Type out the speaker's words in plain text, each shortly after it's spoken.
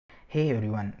Hey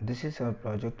everyone, this is our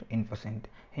project OSINT.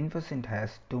 OSINT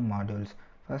has two modules.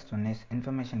 First one is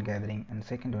information gathering and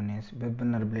second one is web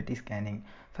vulnerability scanning.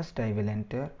 First I will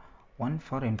enter one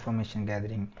for information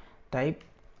gathering. Type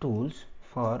tools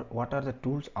for what are the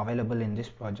tools available in this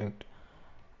project.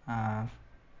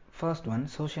 First one,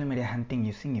 social media hunting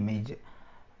using image.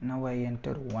 Now I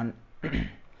enter one.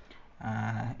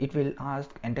 It will ask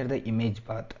enter the image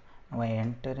path. Now I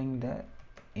entering the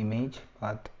image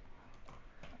path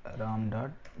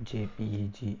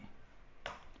ram.jpeg.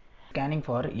 Scanning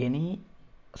for any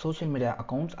social media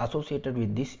accounts associated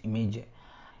with this image.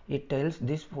 It tells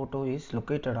this photo is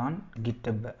located on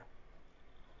GitHub.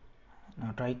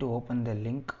 Now try to open the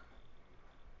link.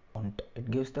 It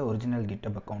gives the original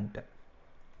GitHub account.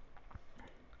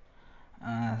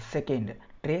 Second,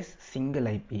 trace single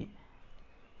IP.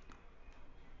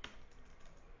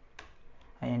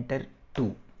 I enter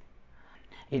 2.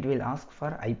 It will ask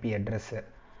for IP address.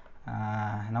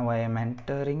 Now I am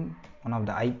entering one of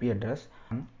the IP address.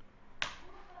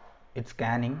 It's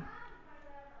scanning.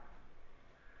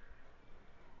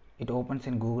 It opens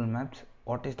in Google Maps.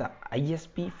 What is the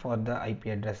ISP for the IP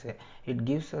address? It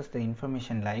gives us the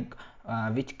information like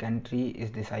which country is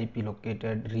this IP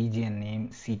located, region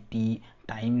name, city,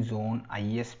 time zone,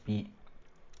 ISP.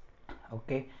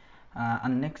 Okay,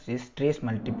 and next is trace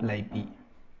multiple IP.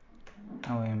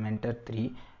 Now I am enter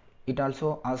 3. It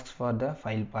also asks for the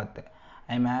file path.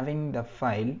 I am having the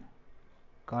file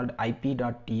called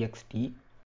ip.txt.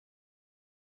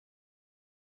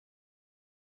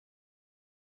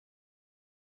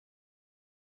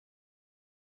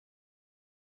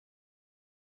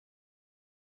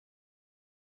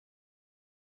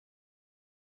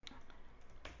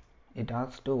 It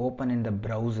asks to open in the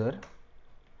browser.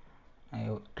 I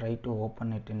try to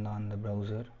open it on the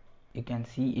browser. You can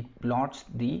see it plots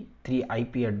the 3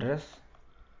 IP address.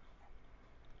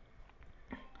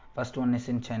 First one is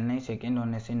in Chennai, second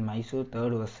one is in Mysore,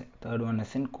 third one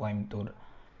is in Coimbatore.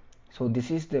 So this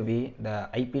is the way the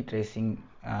IP tracing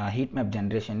heat map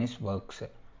generation works.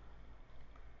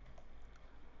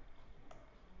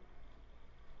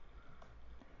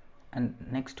 And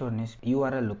next one is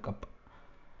URL lookup.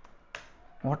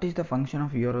 What is the function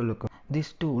of URL lookup?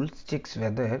 This tool checks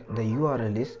whether the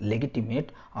URL is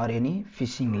legitimate or any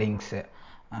phishing links. It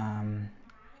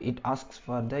asks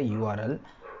for the URL.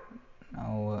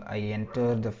 Now I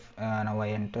enter the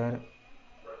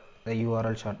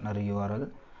URL shortener URL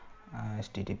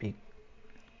http.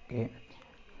 Okay.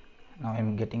 Now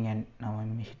I'm hitting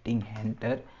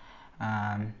enter.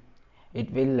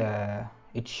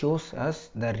 It shows us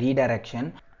the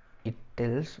redirection. It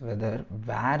tells whether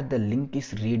where the link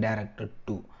is redirected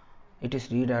to. It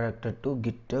is redirected to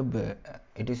GitHub.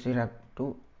 It is redirected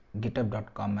to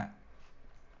github.com.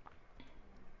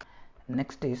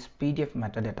 Next is PDF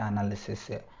metadata analysis.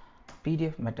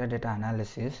 PDF metadata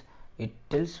analysis, it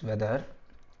tells whether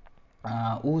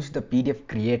who is the PDF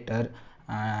creator,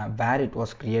 where it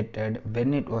was created,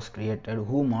 when it was created,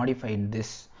 who modified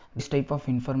this. This type of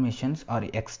informations are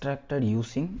extracted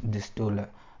using this tool.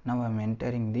 Now I am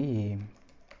entering the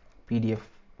PDF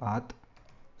path.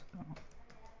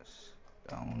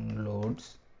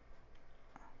 Downloads.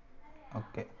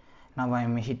 Okay. Now I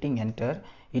am hitting enter.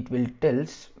 It will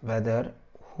tells whether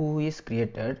who is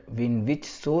created, in which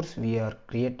source we are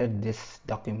created this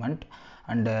document,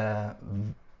 and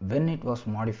when it was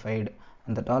modified,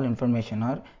 and that all information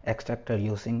are extracted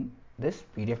using this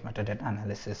PDF metadata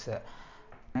analysis.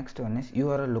 Next one is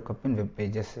URL lookup in web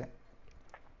pages.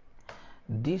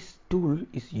 This tool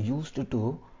is used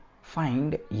to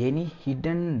find any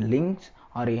hidden links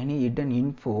or any hidden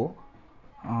info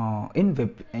in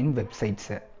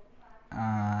websites.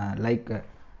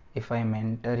 If I am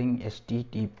entering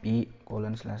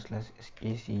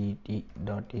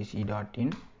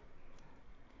http://skcet.ac.in,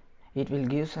 it will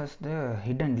give us the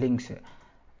hidden links.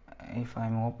 If I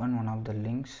am open one of the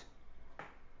links,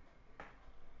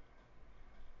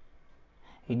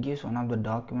 it gives one of the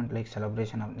document like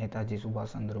celebration of Netaji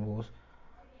Subhash Chandra Bose,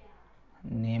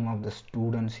 name of the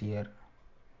students here.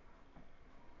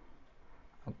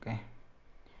 Okay,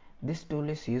 this tool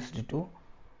is used to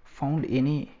found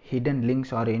any hidden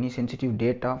links or any sensitive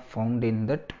data found in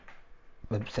that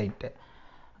website.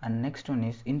 And next one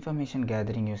is information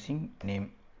gathering using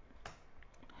name.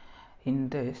 In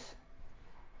this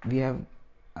we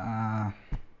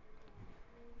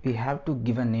have to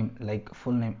give a name like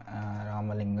full name,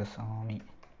 Ramalingasamy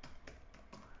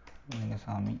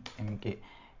M K,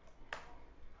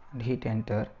 and hit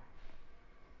enter.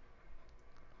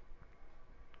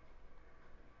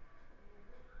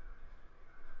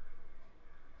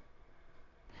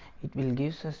 it will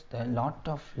gives us the lot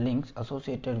of links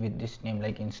associated with this name,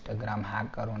 like Instagram,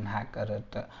 HackerOne,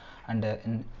 HackerEarth, and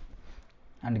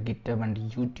GitHub and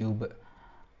YouTube.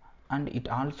 And it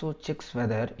also checks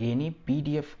whether any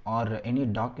PDF or any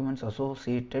documents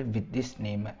associated with this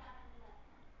name.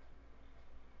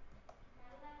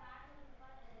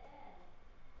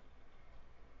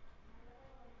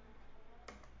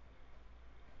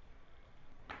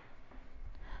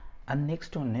 And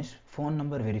next one is phone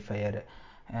number verifier.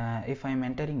 If I am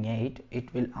entering 8,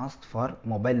 it will ask for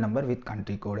mobile number with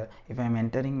country code. If I am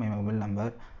entering my mobile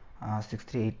number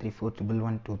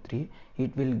 638341123,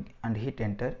 it will, and hit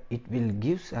enter, it will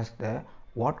gives us the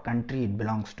what country it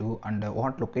belongs to and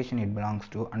what location it belongs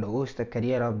to and who is the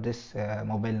carrier of this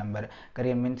mobile number.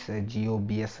 Carrier means Jio,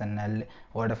 BSNL,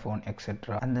 Vodafone,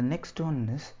 etc. And the next one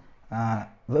is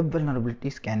web vulnerability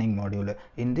scanning module.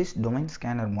 In this domain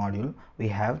scanner module, we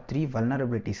have 3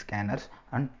 vulnerability scanners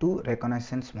and 2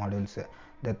 reconnaissance modules.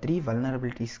 The 3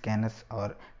 vulnerability scanners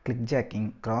are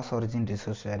clickjacking, cross-origin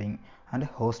resource sharing, and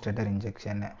host header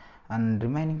injection. And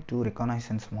remaining 2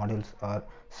 reconnaissance modules are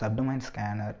subdomain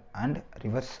scanner and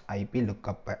reverse IP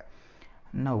lookup.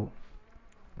 Now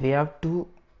we have to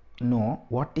know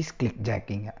what is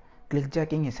clickjacking.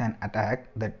 Clickjacking is an attack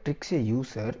that tricks a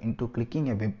user into clicking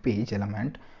a web page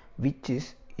element which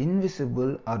is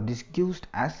invisible or disguised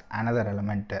as another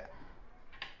element.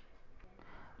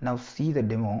 Now see the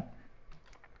demo.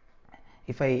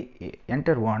 If I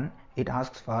enter 1, it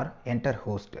asks for enter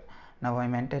host. Now I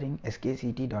am entering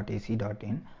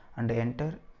skct.ac.in and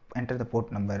enter the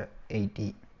port number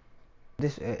 80.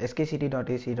 This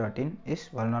skct.ac.in is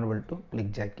vulnerable to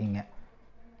clickjacking.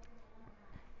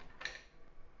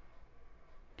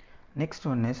 Next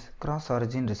one is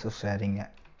cross-origin resource sharing.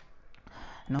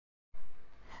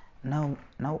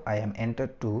 Now I am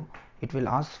entered 2. It will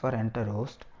ask for enter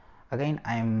host. Again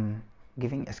I am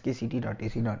giving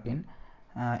skct.ac.in,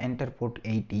 enter port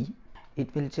 80.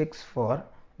 It will check for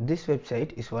this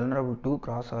website is vulnerable to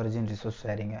cross-origin resource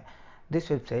sharing. This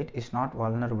website is not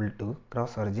vulnerable to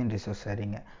cross-origin resource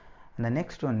sharing. And the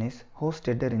next one is host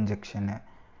header injection.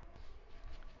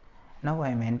 Now I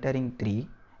am entering 3.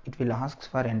 It will ask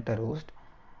for enter host.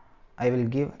 I will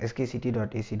give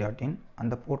skct.ac.in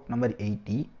and the port number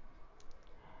 80.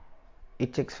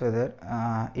 It checks whether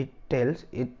it tells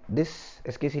it this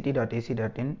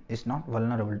skct.ac.in is not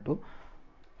vulnerable to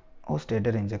host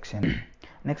header injection.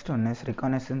 Next one is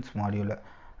reconnaissance module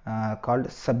called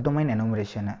Subdomain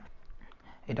Enumeration.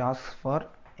 It asks for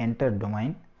enter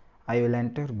domain. I will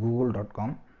enter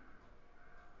google.com.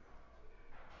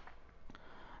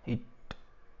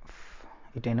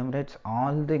 It enumerates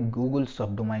all the Google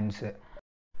subdomains.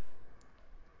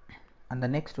 And the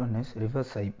next one is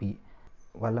reverse IP.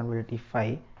 Vulnerability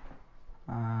 5.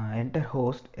 Enter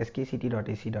host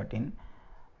skct.ac.in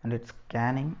and it's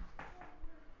scanning.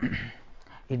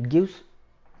 It gives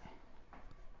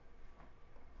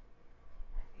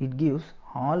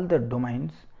all the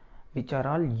domains which are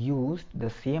all used the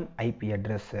same IP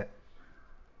address.